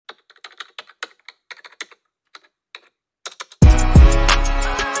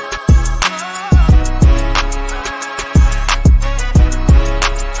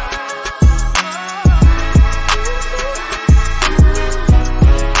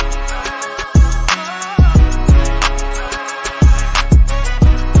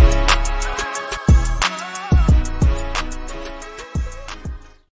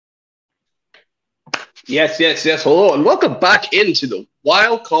Yes, yes, yes. Hello, and welcome back into the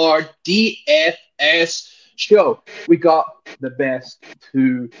Wildcard DFS show. We got the best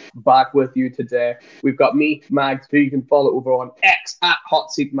two back with you today. We've got me, Mags, who you can follow over on X at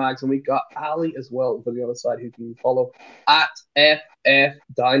Hot Seat Mags, and we've got Ali as well for the other side, who you can follow at FF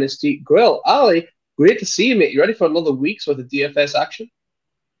Dynasty Grill. Ali, great to see you, mate. You ready for another week's worth of DFS action?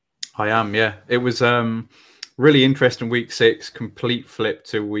 I am, yeah. It was really interesting week 6, complete flip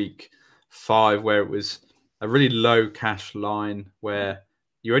to week 5, where it was a really low cash line where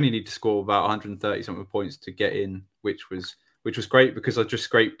you only need to score about 130 something points to get in, which was great because I just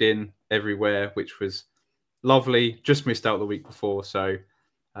scraped in everywhere, which was lovely. Just missed out the week before, so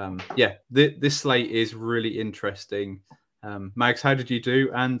yeah, this slate is really interesting. Mags, how did you do?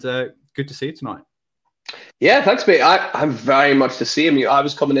 And good to see you tonight. Yeah, thanks, mate. I'm very much the same. I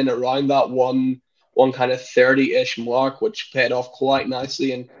was coming in around that one kind of 30-ish mark, which paid off quite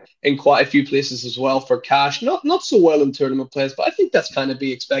nicely and in quite a few places as well for cash. Not so well in tournament plays, but I think that's kind of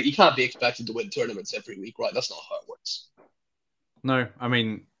be expected. You can't be expected to win tournaments every week, right? That's not how it works. No, I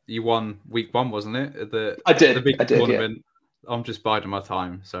mean, you won week 1, wasn't it? I did. The big tournament. Yeah. I'm just biding my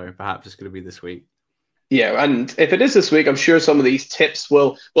time, so perhaps it's going to be this week. Yeah, and if it is this week, I'm sure some of these tips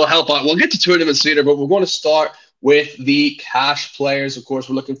will help out. We'll get to tournaments later, but we're going to start with the cash players. Of course,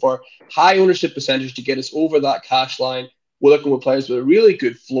 we're looking for high ownership percentage to get us over that cash line. We're looking with players with a really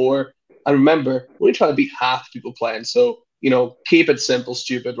good floor. And remember, we're only trying to beat half the people playing. So, keep it simple,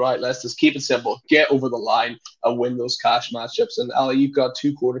 stupid, right? Let's just keep it simple. Get over the line and win those cash matchups. And Ali, you've got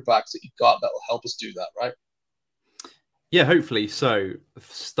 2 quarterbacks that you've got that will help us do that, right? Yeah, hopefully. So,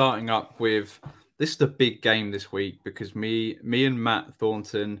 starting up with... This is the big game this week because me and Matt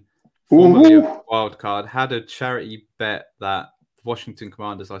Thornton, formerly of Wildcard, had a charity bet that the Washington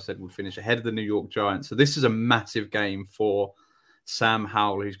Commanders, I said, would finish ahead of the New York Giants. So this is a massive game for Sam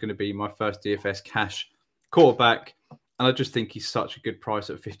Howell, who's going to be my first DFS cash quarterback. And I just think he's such a good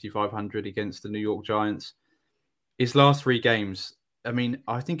price at 5,500 against the New York Giants. His last 3 games, I mean,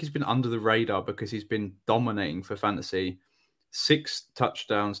 I think he's been under the radar because he's been dominating for fantasy. 6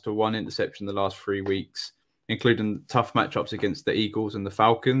 touchdowns to 1 interception the last 3 weeks, including tough matchups against the Eagles and the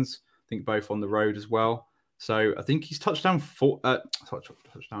Falcons. I think both on the road as well. So I think he's quarterback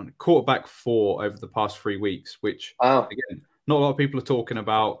 4 over the past 3 weeks, which again, not a lot of people are talking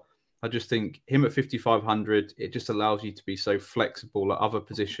about. I just think him at 5,500, it just allows you to be so flexible at other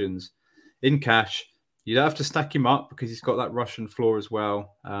positions in cash. You don't have to stack him up because he's got that Russian floor as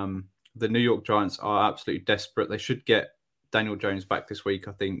well. The New York Giants are absolutely desperate. They should get Daniel Jones back this week,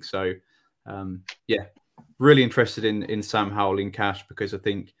 I think. So, yeah, really interested in Sam Howell in cash because I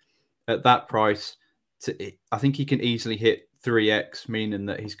think at that price, I think he can easily hit 3x, meaning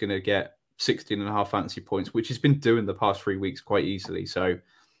that he's going to get 16.5 fantasy points, which he's been doing the past 3 weeks quite easily. So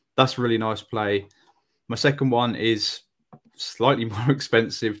that's a really nice play. My second one is slightly more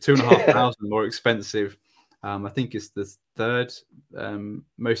expensive, 2,500 more expensive. I think it's the third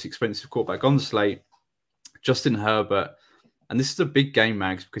most expensive quarterback on the slate, Justin Herbert. And this is a big game,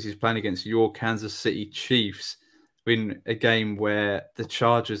 Mags, because he's playing against your Kansas City Chiefs in a game where the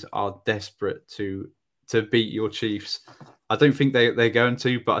Chargers are desperate to beat your Chiefs. I don't think they're going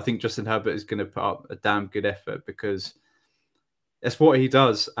to, but I think Justin Herbert is going to put up a damn good effort because that's what he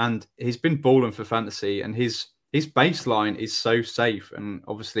does. And he's been balling for fantasy, and his baseline is so safe. And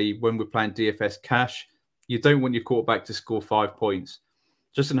obviously, when we're playing DFS cash, you don't want your quarterback to score 5 points.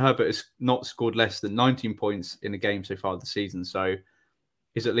 Justin Herbert has not scored less than 19 points in a game so far this season. So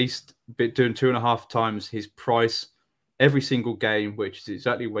he's at least doing 2.5 times his price every single game, which is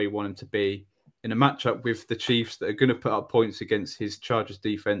exactly where you want him to be in a matchup with the Chiefs that are going to put up points against his Chargers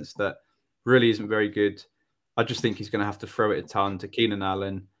defense that really isn't very good. I just think he's going to have to throw it a ton to Keenan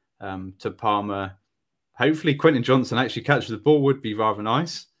Allen, to Palmer. Hopefully Quentin Johnson actually catches the ball would be rather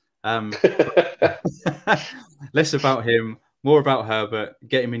nice. Less about him. More about Herbert,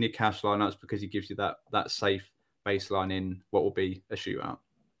 get him in your cash lineups because he gives you that safe baseline in what will be a shootout.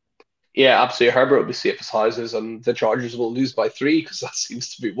 Yeah, absolutely. Herbert will be safe as houses, and the Chargers will lose by 3 because that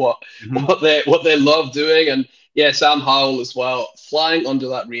seems to be what they love doing. And yeah, Sam Howell as well, flying under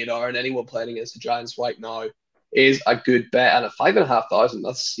that radar, and anyone playing against the Giants right now is a good bet. And at 5,500,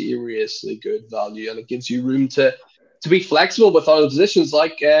 that's seriously good value, and it gives you room to be flexible with other positions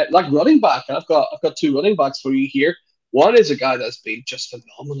like running back. And I've got 2 running backs for you here. One is a guy that's been just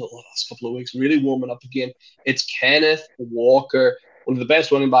phenomenal the last couple of weeks, really warming up again. It's Kenneth Walker, one of the best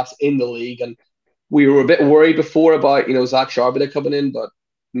running backs in the league. And we were a bit worried before about, Zach Charbonnet coming in, but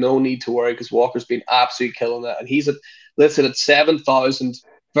no need to worry because Walker's been absolutely killing it. And he's listed at 7,000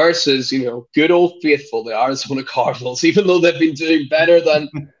 versus, good old faithful, the Arizona Cardinals. Even though they've been doing better than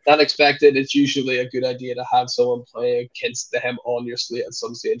expected, it's usually a good idea to have someone play against them on your slate at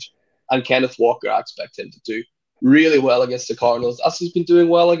some stage. And Kenneth Walker, I expect him to do really well against the Cardinals, as he's been doing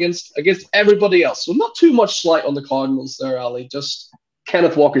well against everybody else. So not too much slight on the Cardinals there, Ali. Just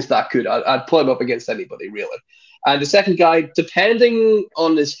Kenneth Walker's that good. I'd put him up against anybody, really. And the second guy, depending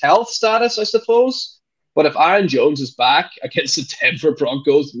on his health status, I suppose, but if Aaron Jones is back against the Denver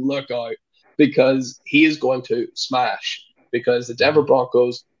Broncos, look out, because he is going to smash, because the Denver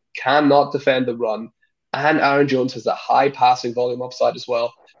Broncos cannot defend the run, and Aaron Jones has a high passing volume upside as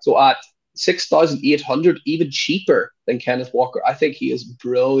well. So at 6,800, even cheaper than Kenneth Walker, I think he is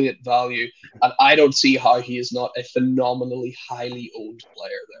brilliant value, and I don't see how he is not a phenomenally highly owned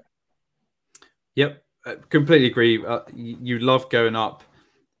player there. Yep, I completely agree. You love going up,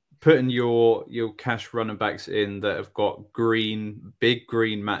 putting your cash running backs in that have got big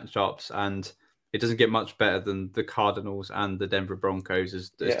green matchups, and it doesn't get much better than the Cardinals and the Denver Broncos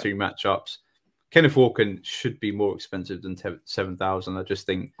as two matchups. Kenneth Walker should be more expensive than 7,000. I just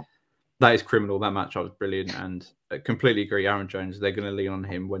think that is criminal. That matchup is brilliant, and I completely agree. Aaron Jones, they're going to lean on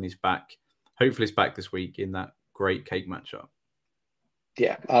him when he's back. Hopefully he's back this week in that great cake matchup.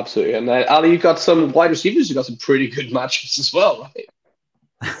 Yeah, absolutely. And Ali, you've got some wide receivers. You've got some pretty good matchups as well, right?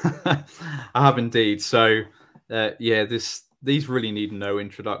 I have indeed. So, these really need no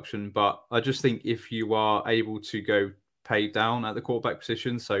introduction. But I just think if you are able to go pay down at the quarterback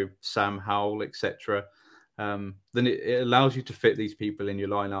position, so Sam Howell, etc., then it allows you to fit these people in your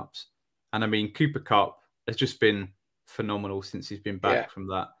lineups. And I mean, Cooper Kupp has just been phenomenal since he's been back from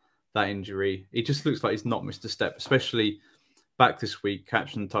that injury. He just looks like he's not missed a step, especially back this week,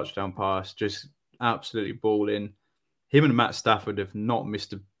 catching the touchdown pass, just absolutely balling. Him and Matt Stafford have not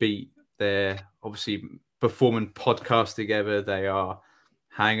missed a beat. They're obviously performing podcasts together. They are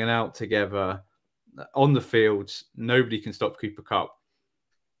hanging out together on the fields. Nobody can stop Cooper Kupp.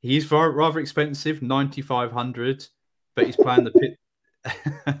 He's rather expensive, 9,500, but he's playing the pit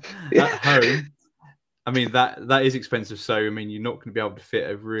at home. I mean, that is expensive. So, I mean, you're not going to be able to fit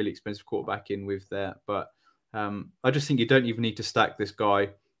a really expensive quarterback in with that. But I just think you don't even need to stack this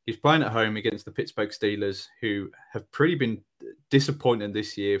guy. He's playing at home against the Pittsburgh Steelers, who have pretty been disappointing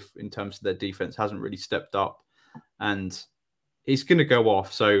this year in terms of their defense, hasn't really stepped up. And he's going to go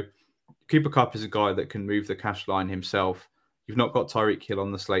off. So Cooper Kupp is a guy that can move the cash line himself. You've not got Tyreek Hill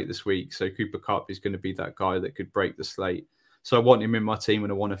on the slate this week, so Cooper Kupp is going to be that guy that could break the slate. So I want him in my team,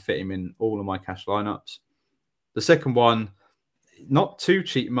 and I want to fit him in all of my cash lineups. The second one, not too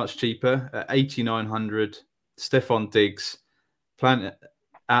much cheaper, at 8,900, Stephon Diggs, playing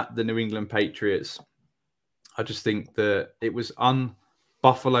at the New England Patriots. I just think that it was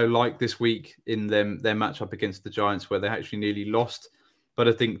un-Buffalo-like this week in their matchup against the Giants, where they actually nearly lost. But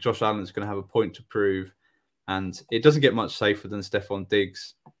I think Josh Allen's going to have a point to prove. And it doesn't get much safer than Stephon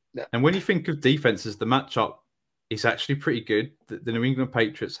Diggs. Yeah. And when you think of defenses, the matchup is actually pretty good. The New England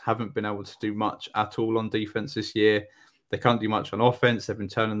Patriots haven't been able to do much at all on defense this year. They can't do much on offense. They've been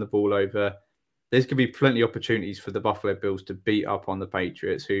turning the ball over. There's going to be plenty of opportunities for the Buffalo Bills to beat up on the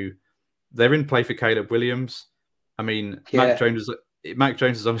Patriots, who they're in play for Caleb Williams. I mean, Mac Jones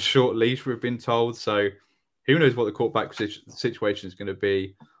is on a short leash, we've been told. So who knows what the quarterback situation is going to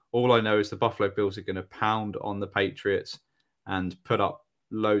be. All I know is the Buffalo Bills are going to pound on the Patriots and put up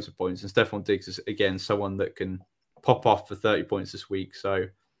loads of points. And Stephon Diggs is, again, someone that can pop off for 30 points this week. So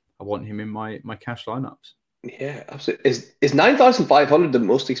I want him in my cash lineups. Yeah, absolutely. Is 9,500 the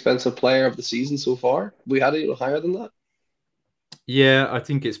most expensive player of the season so far? We had it higher than that? Yeah, I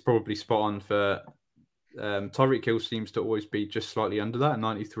think it's probably spot on for Tyreek Hill seems to always be just slightly under that,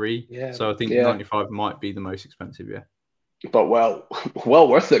 93. Yeah, so I think 95 might be the most expensive, But well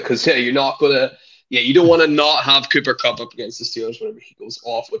worth it, because you're not gonna you don't want to not have Cooper Kupp up against the Steelers whenever he goes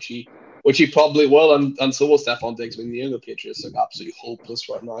off, which he probably will, and so will Stephon Diggs. I mean, the England Patriots are absolutely hopeless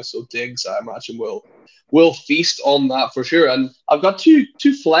right now, so Diggs, I imagine, will feast on that for sure. And I've got two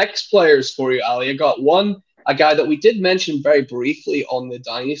flex players for you, Ali. I got one, a guy that we did mention very briefly on the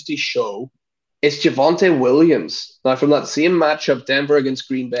Dynasty show. It's Javonte Williams. Now, from that same matchup, Denver against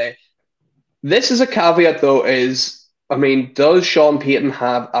Green Bay. This is a caveat, though, I mean, does Sean Payton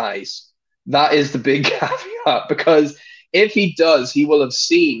have eyes? That is the big caveat, because if he does, he will have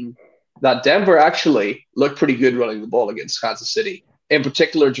seen that Denver actually looked pretty good running the ball against Kansas City. In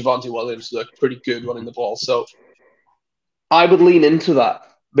particular, Javonte Williams looked pretty good running the ball. So I would lean into that,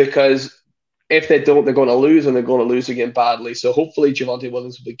 because if they don't, they're going to lose, and they're going to lose again badly. So hopefully Javonte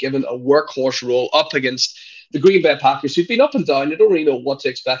Williams will be given a workhorse role up against the Green Bay Packers, who've been up and down. You don't really know what to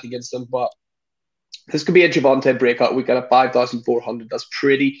expect against them, but This could be a Javonte breakout week at 5,400. That's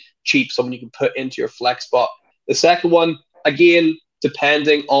pretty cheap, someone you can put into your flex spot. The second one, again,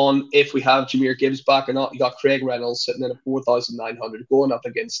 depending on if we have Jahmyr Gibbs back or not, you got Craig Reynolds sitting at 4,900 going up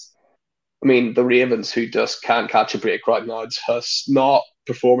against, the Ravens, who just can't catch a break right now. Just not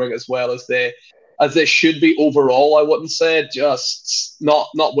performing as well as they should be overall, I wouldn't say. Just not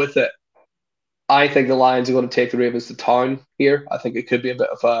with it. I think the Lions are going to take the Ravens to town here. I think it could be a bit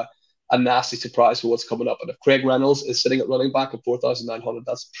of a nasty surprise for what's coming up. And if Craig Reynolds is sitting at running back at 4,900,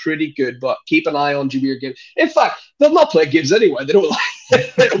 that's pretty good. But keep an eye on Jahmyr Gibbs. In fact, they'll not play Gibbs anyway. They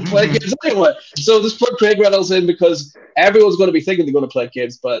don't play Gibbs anyway. So just put Craig Reynolds in because everyone's going to be thinking they're going to play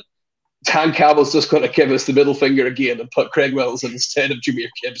Gibbs. But Dan Campbell's just going to give us the middle finger again and put Craig Reynolds in instead of Jahmyr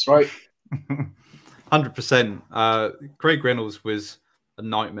Gibbs, right? 100%. Craig Reynolds was a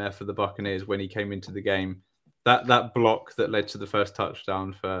nightmare for the Buccaneers when he came into the game. That block that led to the first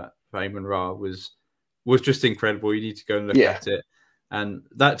touchdown for Amon-Ra was just incredible. You need to go and look at it. And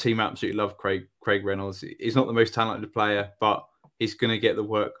that team absolutely loved Craig Reynolds. He's not the most talented player, but he's going to get the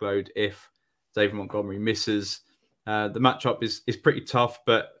workload if David Montgomery misses. The matchup is pretty tough,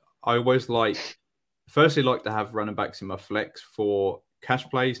 but I always like to have running backs in my flex for cash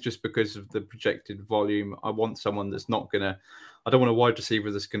plays just because of the projected volume. I want someone that's not going to... I don't want a wide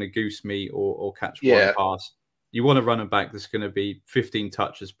receiver that's going to goose me or catch one pass. You want a running back that's going to be 15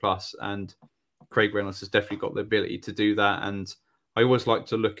 touches plus, and Craig Reynolds has definitely got the ability to do that. And I always like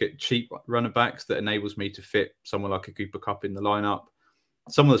to look at cheap running backs that enables me to fit someone like a Cooper Kupp in the lineup.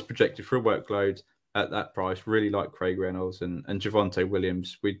 Someone that's projected for a workload at that price, really like Craig Reynolds and Javonte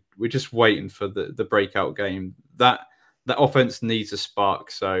Williams. We're just waiting for the breakout game. That offense needs a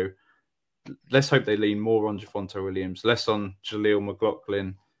spark, so let's hope they lean more on Javonte Williams, less on Jaleel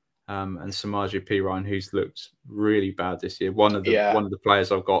McLaughlin and Samaje Perine, who's looked really bad this year. One of the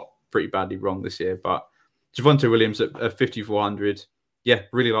players I've got pretty badly wrong this year, but Javonte Williams at 5,400,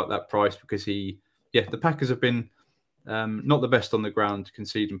 really like that price because the Packers have been not the best on the ground,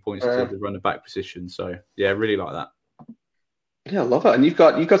 conceding points to the running back position. So really like that. Yeah, I love it. And you've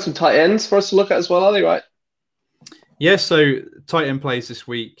got some tight ends for us to look at as well, are they, right? Yeah, so tight end plays this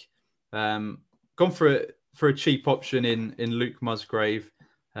week. Gone for a cheap option in Luke Musgrave.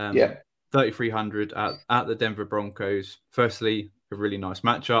 3,300 at the Denver Broncos. Firstly, a really nice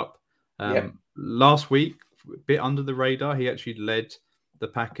matchup. Last week, a bit under the radar, he actually led the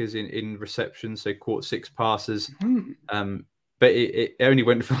Packers in reception, so caught 6 passes. But it only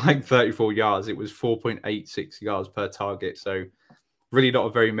went for like 34 yards. It was 4.86 yards per target. So really not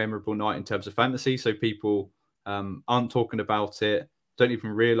a very memorable night in terms of fantasy. So people aren't talking about it, don't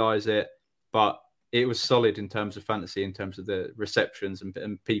even realize it. But it was solid in terms of fantasy, in terms of the receptions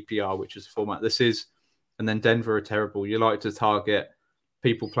and PPR, which is the format this is. And then Denver are terrible. You like to target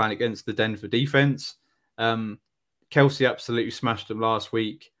people playing against the Denver defense. Kelsey absolutely smashed them last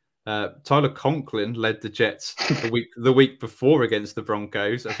week. Tyler Conklin led the Jets the week before against the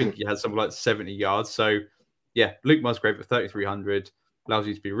Broncos. I think he had something like 70 yards. So, Luke Musgrave at 3,300 allows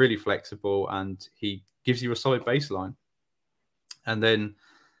you to be really flexible, and he gives you a solid baseline. And then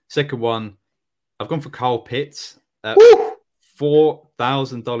second one, I've gone for Kyle Pitts at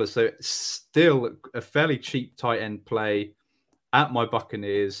 $4,000. So still a fairly cheap tight end play at my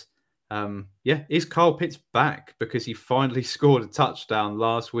Buccaneers. Is Kyle Pitts back? Because he finally scored a touchdown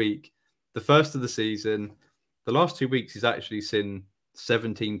last week, the first of the season. The last 2 weeks, he's actually seen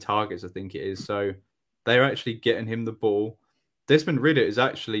 17 targets, I think it is. So they're actually getting him the ball. Desmond Ridder is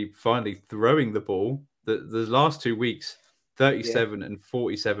actually finally throwing the ball. The last 2 weeks, 37 and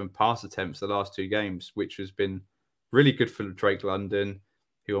 47 pass attempts the last 2 games, which has been really good for Drake London,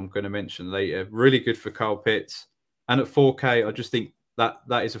 who I'm going to mention later. Really good for Kyle Pitts. And at 4K, I just think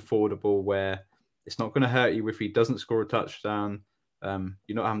that is affordable, where it's not going to hurt you if he doesn't score a touchdown.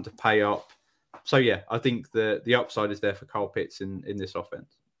 You're not having to pay up. So, I think the upside is there for Kyle Pitts in this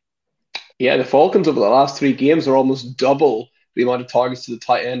offense. Yeah, the Falcons over the last 3 games are almost double the amount of targets to the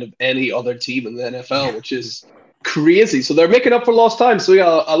tight end of any other team in the NFL, which is crazy. So they're making up for lost time. So,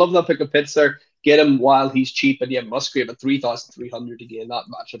 I love that pick of Pitts there. Get him while he's cheap. And, Musgrave at 3,300 again, that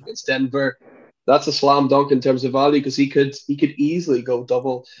matchup against Denver. That's a slam dunk in terms of value, because he could easily go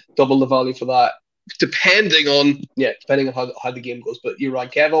double the value for that, depending on how the game goes. But you're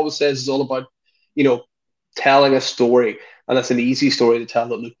right. Kev always says it's all about, telling a story, and that's an easy story to tell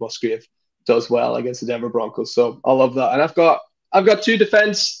that Luke Musgrave does well against the Denver Broncos. So I love that. And I've got 2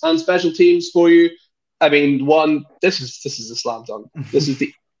 defense and special teams for you. I mean, one, this is a slam dunk. This is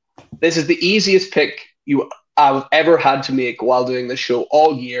the easiest pick I've ever had to make while doing this show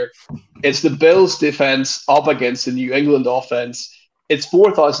all year. It's the Bills defense up against the New England offense. It's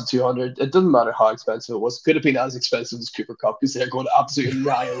 4,200. It doesn't matter how expensive it was. It could have been as expensive as Cooper Cup because they're going to absolutely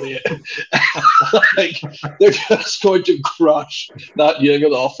annihilate. Like, they're just going to crush that New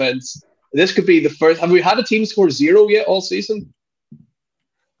England offense. This could be the first. Have we had a team score 0 yet all season?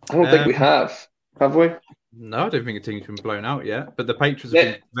 I don't think we have. Have we? No, I don't think a team's been blown out yet. But the Patriots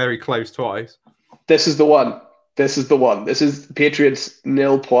have been very close twice. This is the one. This is the Patriots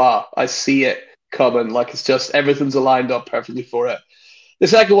nil pois. I see it coming. Like, it's just everything's aligned up perfectly for it. The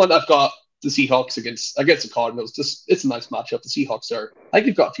second one, I've got the Seahawks against the Cardinals. Just, it's a nice matchup. The Seahawks I think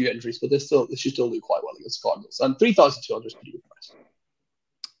they've got a few injuries, but they should still do quite well against the Cardinals. And 3,200 is pretty good price.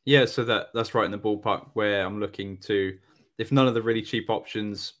 Yeah, so that's right in the ballpark where I'm looking to. If none of the really cheap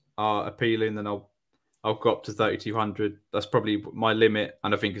options are appealing, then I'll go up to 3,200. That's probably my limit,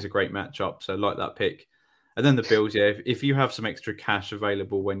 and I think it's a great matchup. So I like that pick. And then the Bills, yeah. If you have some extra cash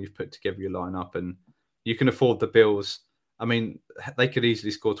available when you've put together your lineup and you can afford the Bills, I mean, they could easily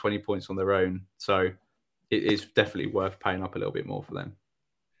score 20 points on their own. So it is definitely worth paying up a little bit more for them.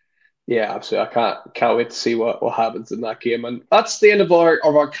 Yeah, absolutely. I can't wait to see what happens in that game. And that's the end of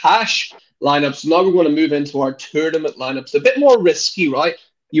our cash lineups. Now we're going to move into our tournament lineups. A bit more risky, right?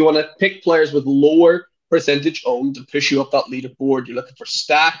 You want to pick players with lower percentage owned to push you up that leaderboard. You're looking for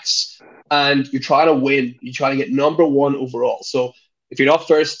stacks and you're trying to win. You're trying to get number one overall. So if you're not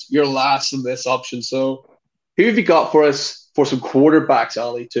first, you're last in this option. So who have you got for us for some quarterbacks,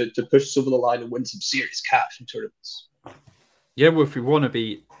 Ali, to push us over the line and win some serious cash in tournaments? Yeah, well, if we want to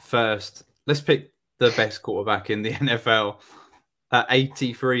be first, let's pick the best quarterback in the NFL at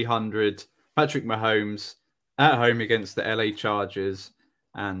 8,300. Patrick Mahomes at home against the LA Chargers.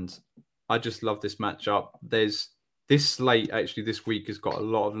 And I just love this matchup. There's this slate actually this week has got a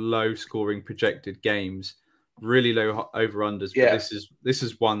lot of low scoring projected games, really low over-unders. Yeah. But this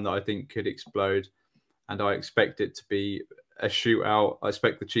is one that I think could explode. And I expect it to be a shootout. I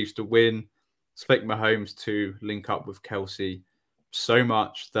expect the Chiefs to win. I expect Mahomes to link up with Kelsey so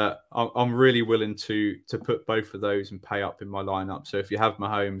much that I'm really willing to put both of those and pay up in my lineup. So if you have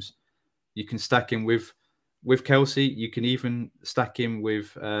Mahomes, you can stack him with Kelsey. You can even stack him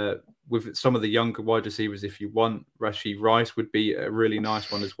with some of the younger wide receivers if you want. Rashee Rice would be a really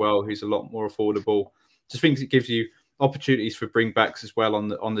nice one as well, who's a lot more affordable. Just think it gives you opportunities for bringbacks as well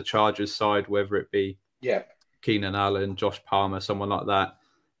on the Chargers side, whether it be Keenan Allen, Josh Palmer, someone like that.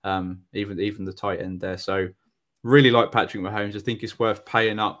 Even the tight end there. So really like Patrick Mahomes. I think it's worth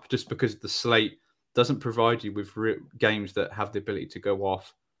paying up just because the slate doesn't provide you with games that have the ability to go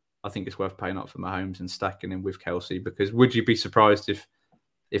off. I think it's worth paying up for Mahomes and stacking him with Kelsey, because would you be surprised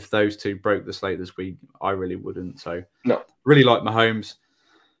if those two broke the slate this week? I really wouldn't. So no, really like Mahomes.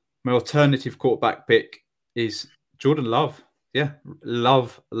 My alternative quarterback pick is Jordan Love. Yeah,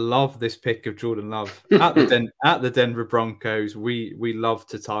 love this pick of Jordan Love at the Denver Broncos. We love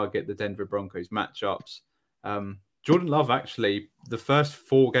to target the Denver Broncos matchups. Jordan Love, actually, the first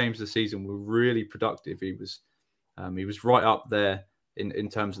 4 games of the season were really productive. He was right up there in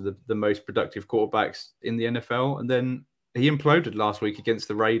terms of the most productive quarterbacks in the NFL. And then he imploded last week against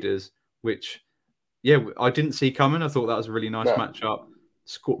the Raiders, which, I didn't see coming. I thought that was a really nice matchup.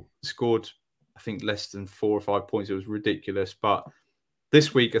 Scored, I think, less than 4 or 5 points. It was ridiculous. But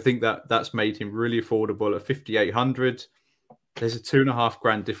this week, I think that's made him really affordable at 5,800. There's a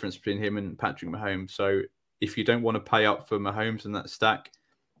 $2,500 difference between him and Patrick Mahomes. So if you don't want to pay up for Mahomes and that stack,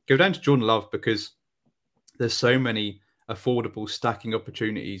 go down to Jordan Love, because there's so many affordable stacking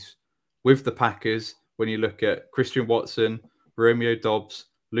opportunities with the Packers. When you look at Christian Watson, Romeo Doubs,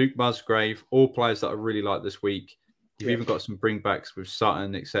 Luke Musgrave, all players that I really like this week. You've even got some bringbacks with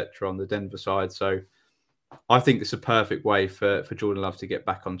Sutton, etc. on the Denver side. So I think it's a perfect way for Jordan Love to get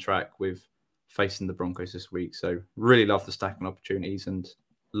back on track with facing the Broncos this week. So really love the stacking opportunities and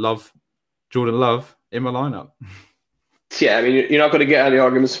love Jordan Love in my lineup. Yeah, I mean, you're not going to get any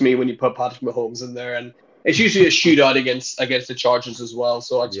arguments from me when you put Patrick Mahomes in there, and it's usually a shootout against the Chargers as well.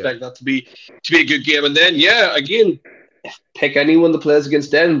 So I expect that to be a good game. And then, again, pick anyone that plays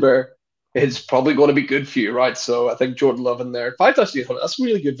against Denver. It's probably going to be good for you, right? So I think Jordan Love in there, 5,800, that's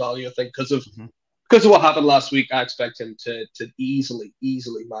really good value, I think, because of what happened last week. I expect him to easily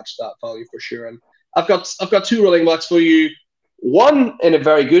match that value for sure. And I've got 2 running backs for you. One in a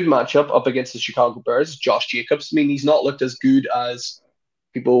very good matchup up against the Chicago Bears, Josh Jacobs. I mean, he's not looked as good as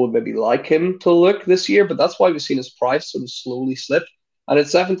people would maybe like him to look this year, but that's why we've seen his price sort of slowly slip. And at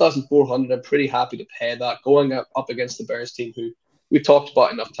 7,400, I'm pretty happy to pay that, going up against the Bears team, who we've talked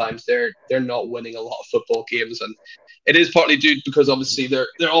about enough times. They're not winning a lot of football games, and it is partly due because obviously their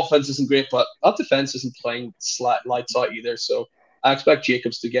offense isn't great, but that defense isn't playing lights out either. So I expect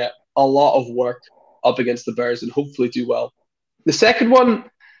Jacobs to get a lot of work up against the Bears and hopefully do well. The second one's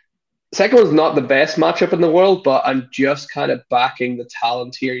not the best matchup in the world, but I'm just kind of backing the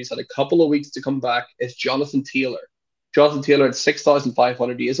talent here. He's had a couple of weeks to come back. It's Jonathan Taylor. Jonathan Taylor at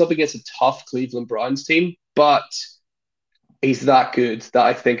 6,500. He is up against a tough Cleveland Browns team, but he's that good that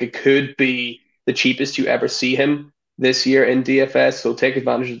I think it could be the cheapest you ever see him this year in DFS. So take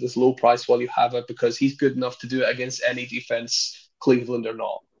advantage of this low price while you have it, because he's good enough to do it against any defense, Cleveland or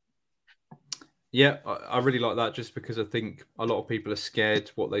not. Yeah, I really like that, just because I think a lot of people are scared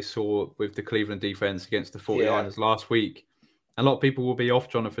what they saw with the Cleveland defense against the 49ers last week. A lot of people will be off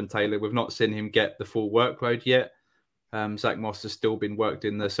Jonathan Taylor. We've not seen him get the full workload yet. Zach Moss has still been worked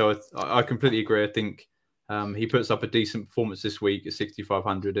in there. So I completely agree. I think he puts up a decent performance this week at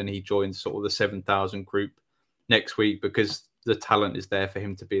 6,500, and he joins sort of the 7,000 group next week, because the talent is there for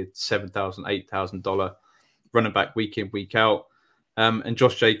him to be a $7,000, $8,000 running back week in, week out. And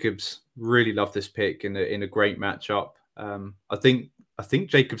Josh Jacobs, really love this pick in a great matchup. I think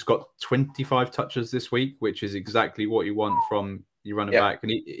Jacobs got 25 touches this week, which is exactly what you want from your running back.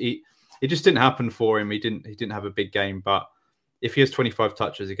 And it just didn't happen for him. He didn't have a big game, but if he has 25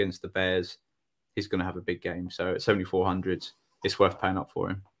 touches against the Bears, he's going to have a big game. So at 7,400, it's worth paying up for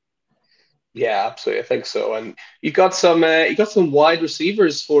him. Yeah, absolutely. I think so. And you got some wide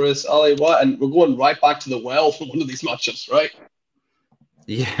receivers for us, Ali. What? And we're going right back to the well for one of these matchups, right?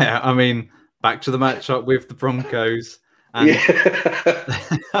 Yeah, I mean, back to the matchup with the Broncos. And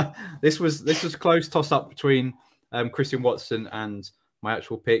this was close toss up between Christian Watson and my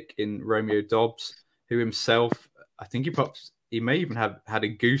actual pick in Romeo Doubs, who himself, I think he may even have had a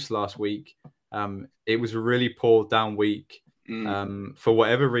goose last week. It was a really poor down week for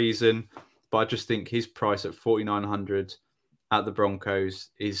whatever reason, but I just think his price at 4,900 at the Broncos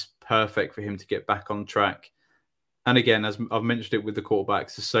is perfect for him to get back on track. And again, as I've mentioned it with the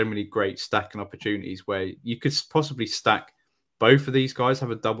quarterbacks, there's so many great stacking opportunities where you could possibly stack both of these guys, have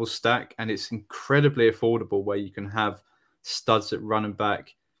a double stack, and it's incredibly affordable, where you can have studs at running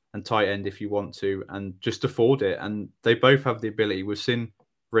back and tight end if you want to, and just afford it. And they both have the ability. We've seen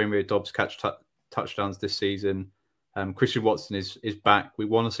Romeo Doubs catch touchdowns this season. Christian Watson is back. We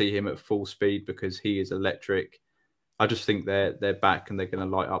want to see him at full speed because he is electric. I just think they're back and they're going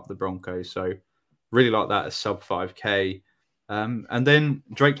to light up the Broncos. So really like that as sub 5K. And then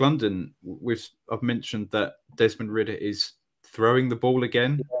Drake London, I've mentioned that Desmond Ridder is throwing the ball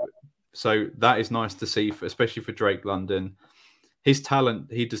again. So that is nice to see, especially for Drake London. His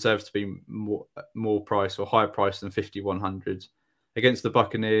talent, he deserves to be more price or higher price than 5,100. Against the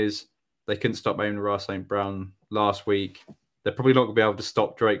Buccaneers, they couldn't stop Amon-Ra St. Brown last week. They're probably not going to be able to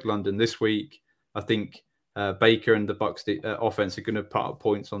stop Drake London this week. I think Baker and the Bucs offense are going to put up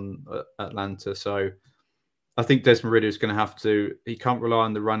points on Atlanta. So I think Desmond Ridder is going to have to, he can't rely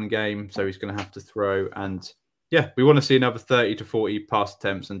on the run game, so he's going to have to throw. And yeah, we want to see another 30 to 40 pass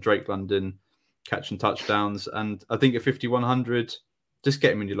attempts and Drake London catching touchdowns. And I think at 5,100, just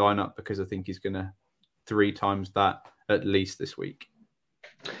get him in your lineup, because I think he's going to 3 times that at least this week.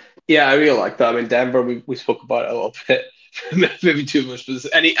 Yeah, I really like that. I mean, Denver, we spoke about it a little bit, maybe too much, but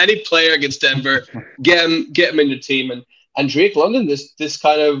any player against Denver, get him in your team. And Drake London, this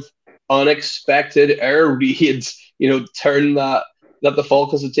kind of unexpected air read, turn that the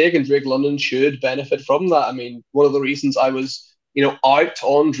Falcons have taken. Drake London should benefit from that. I mean, one of the reasons I was, out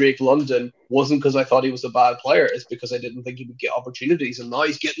on Drake London wasn't because I thought he was a bad player. It's because I didn't think he would get opportunities. And now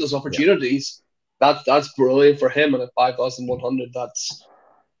he's getting those opportunities. Yeah. That's brilliant for him. And at 5,100, that's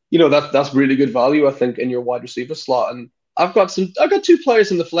really good value, I think, in your wide receiver slot. And I've got 2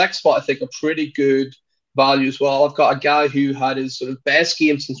 players in the flex spot I think are pretty good value as well. I've got a guy who had his sort of best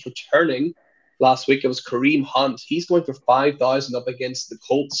game since returning last week. It was Kareem Hunt. He's going for 5,000 up against the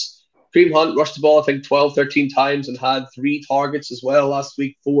Colts. Kareem Hunt rushed the ball, I think, 12, 13 times and had 3 targets as well last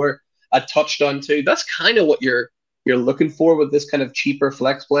week, 4 a touchdown too. That's kind of what you're looking for with this kind of cheaper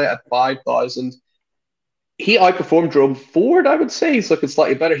flex play at 5,000. He outperformed Jerome Ford, I would say. He's looking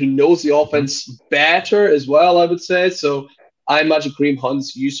slightly better. He knows the offense better as well, I would say. So I imagine Kareem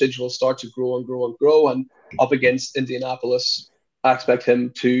Hunt's usage will start to grow and grow and grow. And up against Indianapolis, I expect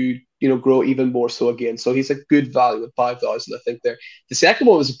him to, grow even more so again. So he's a good value at 5,000, I think, there. The second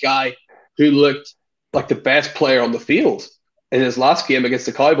one was a guy who looked like the best player on the field in his last game against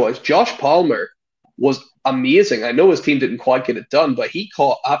the Cowboys. Josh Palmer was amazing. I know his team didn't quite get it done, but he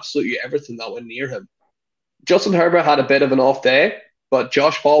caught absolutely everything that went near him. Justin Herbert had a bit of an off day, but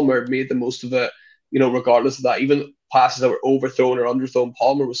Josh Palmer made the most of it, regardless of that. Even passes that were overthrown or underthrown,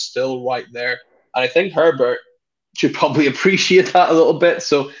 Palmer was still right there. And I think Herbert should probably appreciate that a little bit.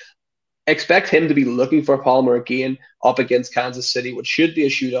 So expect him to be looking for Palmer again up against Kansas City, which should be a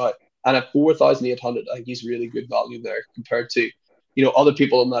shootout. And at 4,800, I think he's really good value there compared to, other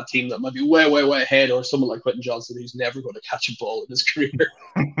people on that team that might be way, way, way ahead, or someone like Quentin Johnson who's never going to catch a ball in his career.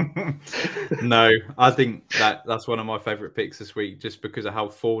 No, I think that's one of my favorite picks this week, just because of how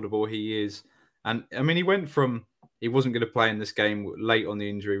affordable he is. And I mean, he went from he wasn't going to play in this game late on the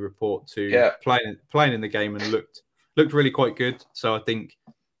injury report to playing in the game and looked really quite good. So I think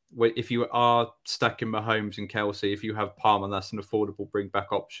if you are stacking Mahomes and Kelsey, if you have Palmer, that's an affordable bring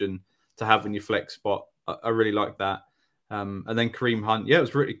back option to have in your flex spot. I really like that. And then Kareem Hunt, it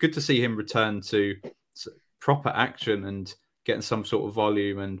was really good to see him return to proper action and getting some sort of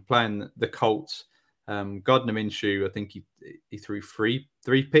volume and playing the Colts. Gardner Minshew, I think he threw three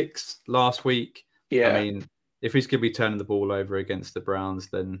picks last week. Yeah. I mean, if he's going to be turning the ball over against the Browns,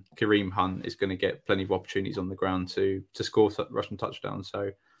 then Kareem Hunt is going to get plenty of opportunities on the ground to score rushing touchdowns. So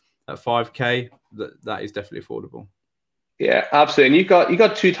at 5K, that is definitely affordable. Yeah, absolutely. And you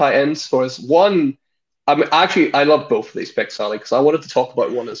got two tight ends for us. One, I love both of these picks, Ali, because I wanted to talk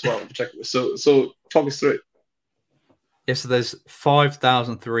about one as well. So talk us through it. Yeah, so there's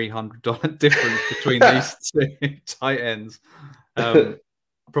 $5,300 difference between these two tight ends.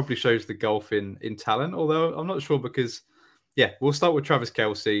 Probably shows the gulf in talent, although I'm not sure because, we'll start with Travis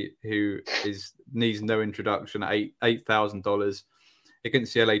Kelsey, who needs no introduction at $8,000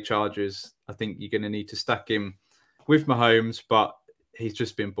 against the LA Chargers. I think you're going to need to stack him with Mahomes, but he's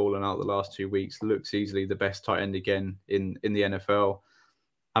just been balling out the last 2 weeks. Looks easily the best tight end again in the NFL.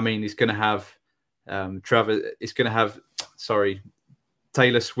 I mean, he's going to have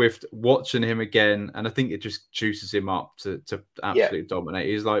Taylor Swift watching him again, and I think it just juices him up to absolutely dominate.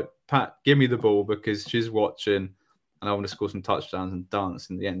 He's like, Pat, give me the ball because she's watching, and I want to score some touchdowns and dance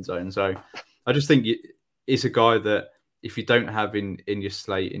in the end zone. So I just think it's a guy that if you don't have in your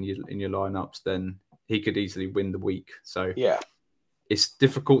slate, in your lineups, then he could easily win the week. So it's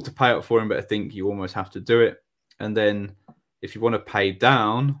difficult to pay up for him, but I think you almost have to do it. And then if you want to pay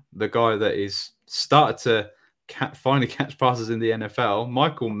down, the guy that is started to finally catch passes in the NFL,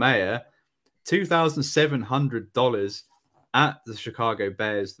 Michael Mayer, $2,700 at the Chicago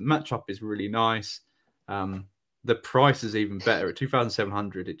Bears. The matchup is really nice. The price is even better at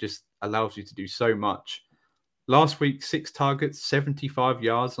 $2,700. It just allows you to do so much. Last week, 6 targets, 75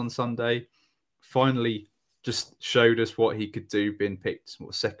 yards on Sunday. Finally, just showed us what he could do, being picked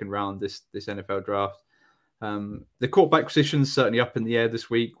second round this NFL draft. The quarterback position is certainly up in the air this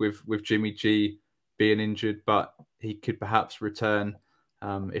week with Jimmy G being injured, but he could perhaps return.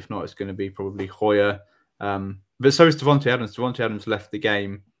 If not, it's going to be probably Hoyer. But so is Devontae Adams. Devontae Adams left the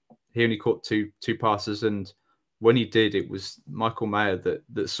game. He only caught two passes, and when he did, it was Michael Mayer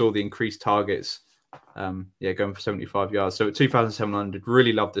that saw the increased targets. Going for 75 yards. So at 2,700,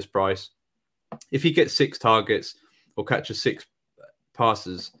 really love this price. If he gets 6 targets or catches 6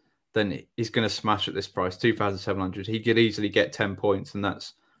 passes, then he's going to smash at this price, 2,700. He could easily get 10 points, and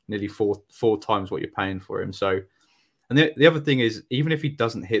that's nearly four times what you're paying for him. So, and the other thing is, even if he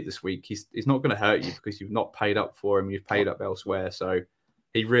doesn't hit this week, he's not going to hurt you because you've not paid up for him. You've paid up elsewhere. So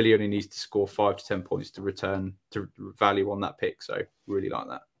he really only needs to score 5 to 10 points to return to value on that pick. So really like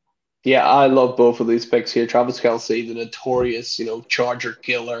that. Yeah, I love both of these picks here. Travis Kelsey, the notorious, Charger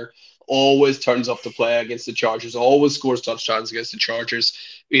killer, always turns up to play against the Chargers, always scores touchdowns against the Chargers.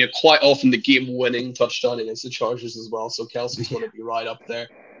 Quite often the game-winning touchdown against the Chargers as well. So Kelsey's going to be right up there.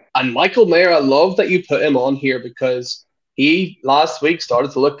 And Michael Mayer, I love that you put him on here because he last week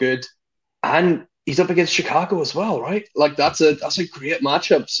started to look good, and he's up against Chicago as well, right? Like that's a great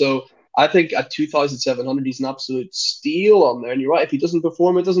matchup. So I think at 2,700, he's an absolute steal on there. And you're right, if he doesn't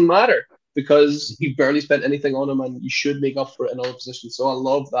perform, it doesn't matter because you've barely spent anything on him, and you should make up for it in other positions. So I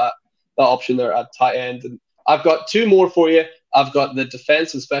love that option there at tight end. And I've got 2 more for you. I've got the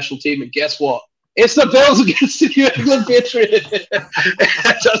defense and special team, and guess what? It's the Bills against the New England Patriots.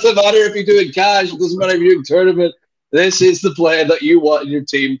 It doesn't matter if you're doing cash. It doesn't matter if you're doing tournament. This is the play that you want in your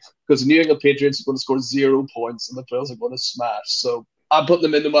team because the New England Patriots are going to score 0 points and the Bills are going to smash. So I'm putting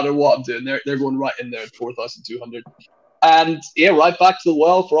them in no matter what I'm doing. They're going right in there at 4,200. And right back to the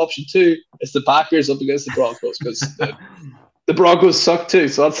well for option 2. It's the Packers up against the Broncos because the Broncos suck too.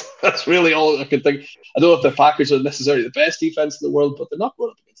 So that's really all I can think. I don't know if the Packers are necessarily the best defense in the world, but they're not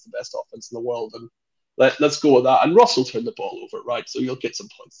going up against the best offense in the world. And let's go with that. And Russell turned the ball over, right? So you'll get some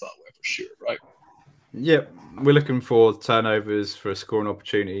points that way for sure, right? Yeah, we're looking for turnovers for scoring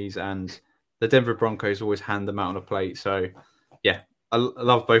opportunities, and the Denver Broncos always hand them out on a plate. So, I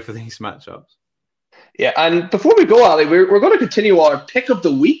love both of these matchups. Yeah, and before we go, Ali, we're going to continue our pick of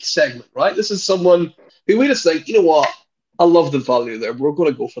the week segment, right? This is someone who we just think, you know what? I love the value there. We're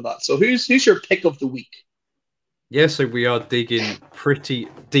going to go for that. So who's your pick of the week? Yeah, so we are digging pretty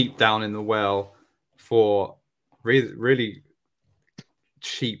deep down in the well for really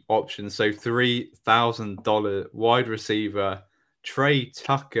cheap options. So $3,000 wide receiver Trey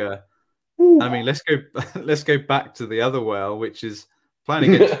Tucker. I mean, let's go back to the other well, which is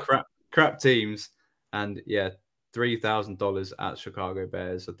playing against crap teams, and yeah, $3,000 at Chicago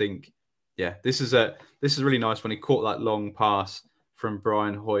Bears. I think, yeah, this is really nice when he caught that long pass from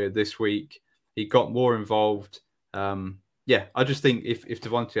Brian Hoyer this week. He got more involved. Yeah, I just think if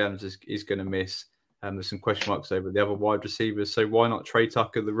Devontae Adams is going to miss, there's some question marks over the other wide receivers. So why not Trey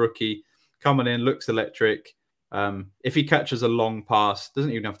Tucker, the rookie, coming in, looks electric. If he catches a long pass,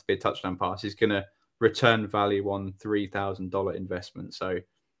 doesn't even have to be a touchdown pass, he's going to return value on $3,000 investment. So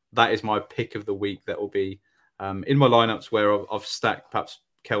that is my pick of the week. That will be in my lineups where I've stacked perhaps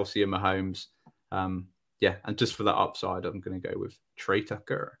Kelsey and Mahomes. Yeah, and just for that upside, I'm going to go with Trey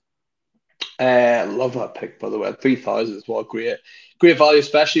Tucker. Love that pick, by the way. 3,000 is what great value,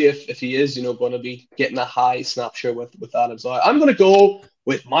 especially if he is, going to be getting a high snap share with Adams. I'm going to go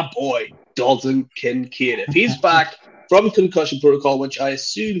with my boy Dalton Kincaid. If he's back from concussion protocol, which I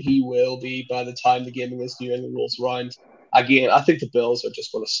assume he will be by the time the game against New England rolls around, again, I think the Bills are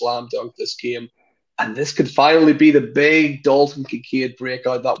just going to slam dunk this game, and this could finally be the big Dalton Kincaid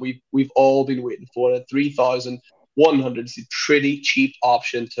breakout that we've all been waiting for. At 3,100 is a pretty cheap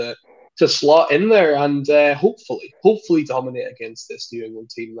option to slot in there and hopefully dominate against this New England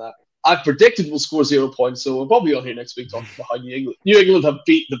team that I've predicted will score 0 points. So we'll probably be on here next week talking about how New England have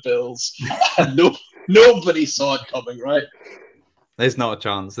beat the Bills and nobody saw it coming, right? There's not a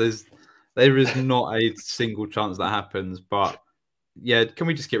chance. There is not a single chance that happens. But yeah, can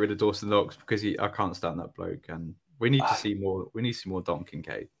we just get rid of Dawson Knox, because I can't stand that bloke, and we need to see more. We need to see more Dalton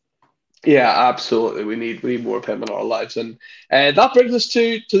Kincaid. Yeah, absolutely. We need more of him in our lives. And that brings us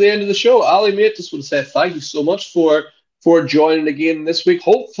to the end of the show. Ali, mate, just want to say thank you so much for joining again this week.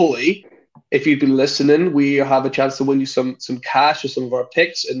 Hopefully, if you've been listening, we have a chance to win you some cash or some of our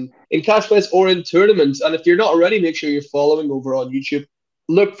picks in cash plays or in tournaments. And if you're not already, make sure you're following over on YouTube.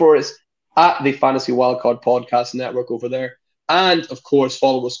 Look for us at the Fantasy Wildcard Podcast Network over there. And, of course,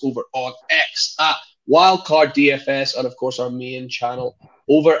 follow us over on X at Wildcard DFS. And, of course, our main channel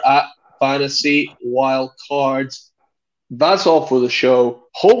over at Fantasy Wildcards. That's all for the show.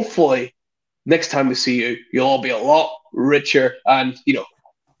 Hopefully, next time we see you, you'll all be a lot richer. And, why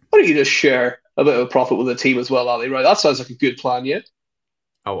don't you just share a bit of a profit with the team as well, Ali? Right? That sounds like a good plan, yeah?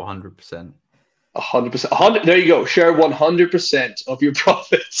 Oh, 100%. 100%. There you go. Share 100% of your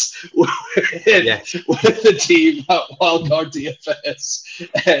profits with the team at Wildcard DFS.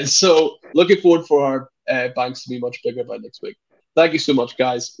 And so, looking forward for our banks to be much bigger by next week. Thank you so much,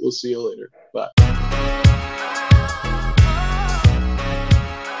 guys. We'll see you later. Bye.